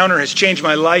that encounter has changed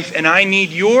my life, and I need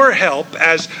your help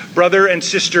as brother and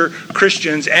sister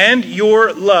Christians and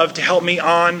your love to help me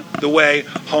on the way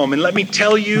home. And let me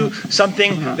tell you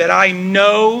something that I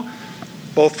know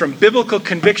both from biblical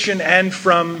conviction and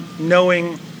from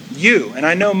knowing you. And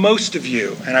I know most of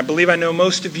you, and I believe I know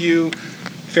most of you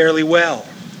fairly well.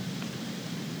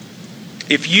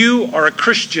 If you are a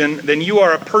Christian, then you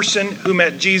are a person who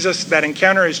met Jesus. That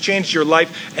encounter has changed your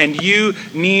life, and you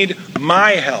need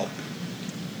my help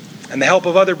and the help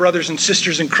of other brothers and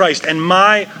sisters in Christ and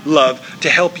my love to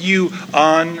help you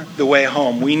on the way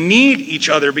home. We need each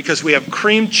other because we have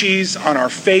cream cheese on our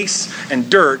face and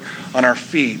dirt on our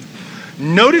feet.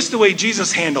 Notice the way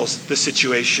Jesus handles the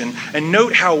situation, and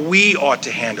note how we ought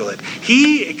to handle it.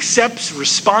 He accepts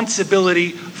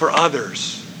responsibility for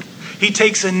others. He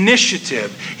takes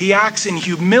initiative. He acts in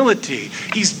humility.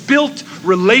 He's built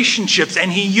relationships,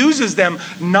 and he uses them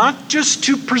not just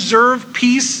to preserve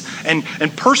peace and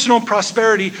personal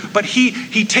prosperity, but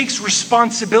he takes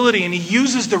responsibility, and he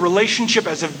uses the relationship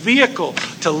as a vehicle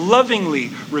to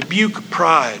lovingly rebuke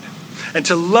pride and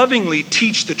to lovingly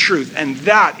teach the truth. And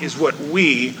that is what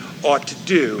we ought to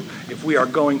do if we are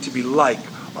going to be like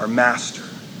our master.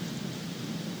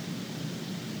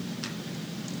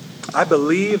 I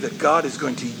believe that God is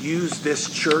going to use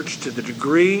this church to the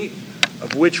degree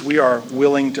of which we are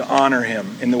willing to honor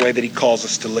him in the way that he calls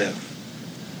us to live.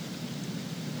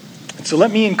 And so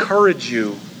let me encourage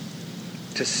you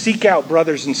to seek out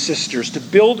brothers and sisters, to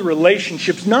build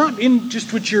relationships, not in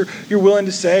just what you're willing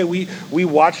to say. We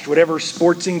watched whatever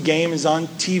sportsing game is on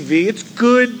TV. It's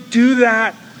good, do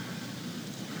that.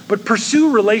 But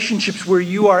pursue relationships where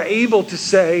you are able to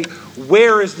say,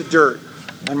 where is the dirt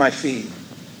on my feet?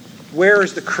 Where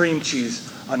is the cream cheese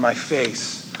on my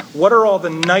face? What are all the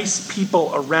nice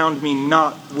people around me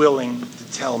not willing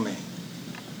to tell me?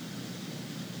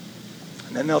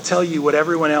 And then they'll tell you what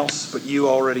everyone else but you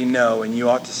already know, and you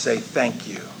ought to say thank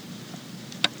you.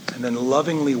 And then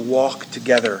lovingly walk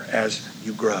together as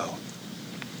you grow.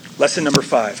 Lesson number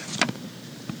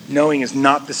 5. Knowing is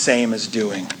not the same as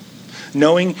doing.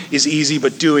 Knowing is easy,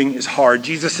 but doing is hard.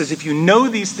 Jesus says, if you know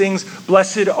these things,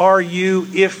 blessed are you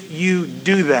if you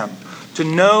do them. To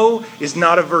know is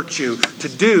not a virtue. To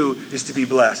do is to be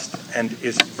blessed and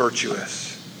is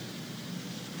virtuous.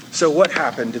 So what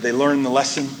happened? Did they learn the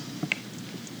lesson?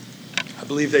 I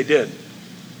believe they did.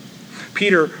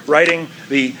 Peter, writing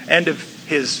the end of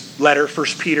his letter, 1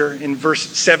 Peter, in verse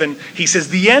 7, he says,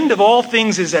 the end of all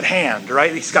things is at hand,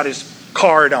 right? He's got his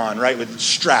card on, right, with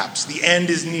straps. The end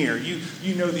is near.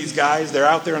 You know these guys. They're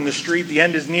out there on the street. The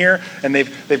end is near, and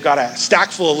they've got a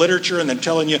stack full of literature, and they're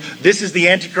telling you this is the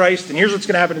Antichrist, and here's what's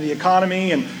going to happen to the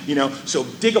economy, and so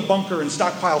dig a bunker and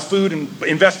stockpile food and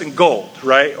invest in gold,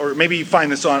 right? Or maybe you find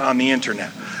this on the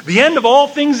internet. The end of all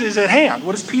things is at hand.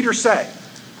 What does Peter say?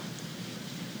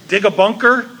 Dig a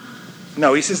bunker?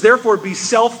 No, he says, therefore be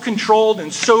self-controlled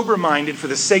and sober-minded for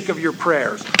the sake of your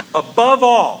prayers. Above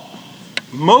all,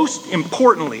 most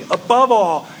importantly, above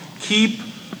all, keep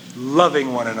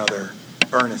loving one another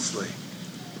earnestly,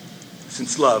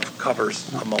 since love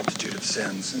covers a multitude of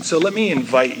sins. And so let me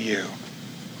invite you,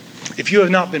 if you have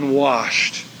not been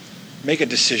washed, make a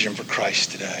decision for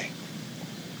Christ today.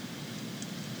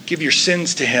 Give your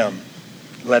sins to him.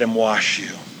 Let him wash you.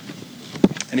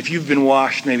 And if you've been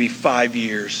washed maybe 5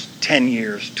 years, 10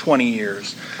 years, 20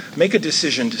 years, make a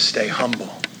decision to stay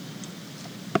humble,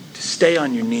 to stay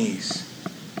on your knees,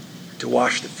 to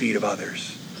wash the feet of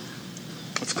others.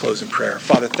 Let's close in prayer.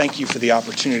 Father, thank you for the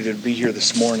opportunity to be here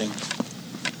this morning.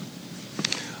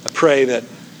 I pray that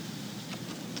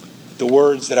the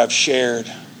words that I've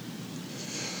shared,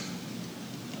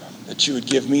 that you would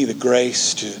give me the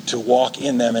grace to walk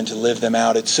in them and to live them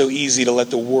out. It's so easy to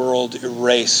let the world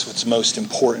erase what's most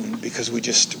important because we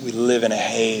live in a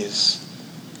haze.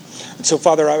 And so,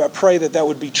 Father, I pray that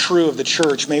would be true of the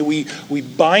church. May we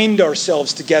bind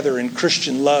ourselves together in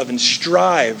Christian love and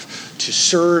strive to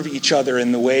serve each other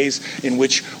in the ways in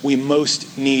which we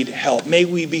most need help. May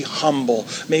we be humble.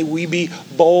 May we be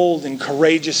bold and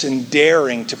courageous and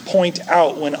daring to point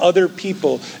out when other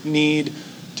people need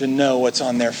to know what's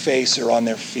on their face or on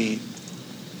their feet.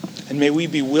 And may we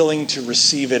be willing to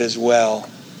receive it as well.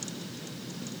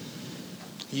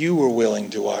 You were willing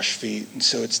to wash feet, and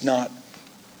so it's not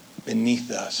beneath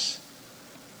us.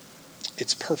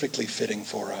 It's perfectly fitting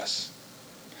for us.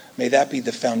 May that be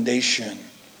the foundation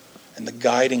and the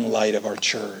guiding light of our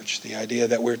church, the idea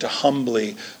that we're to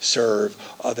humbly serve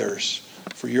others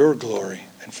for your glory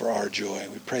and for our joy.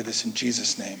 We pray this in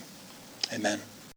Jesus' name. Amen.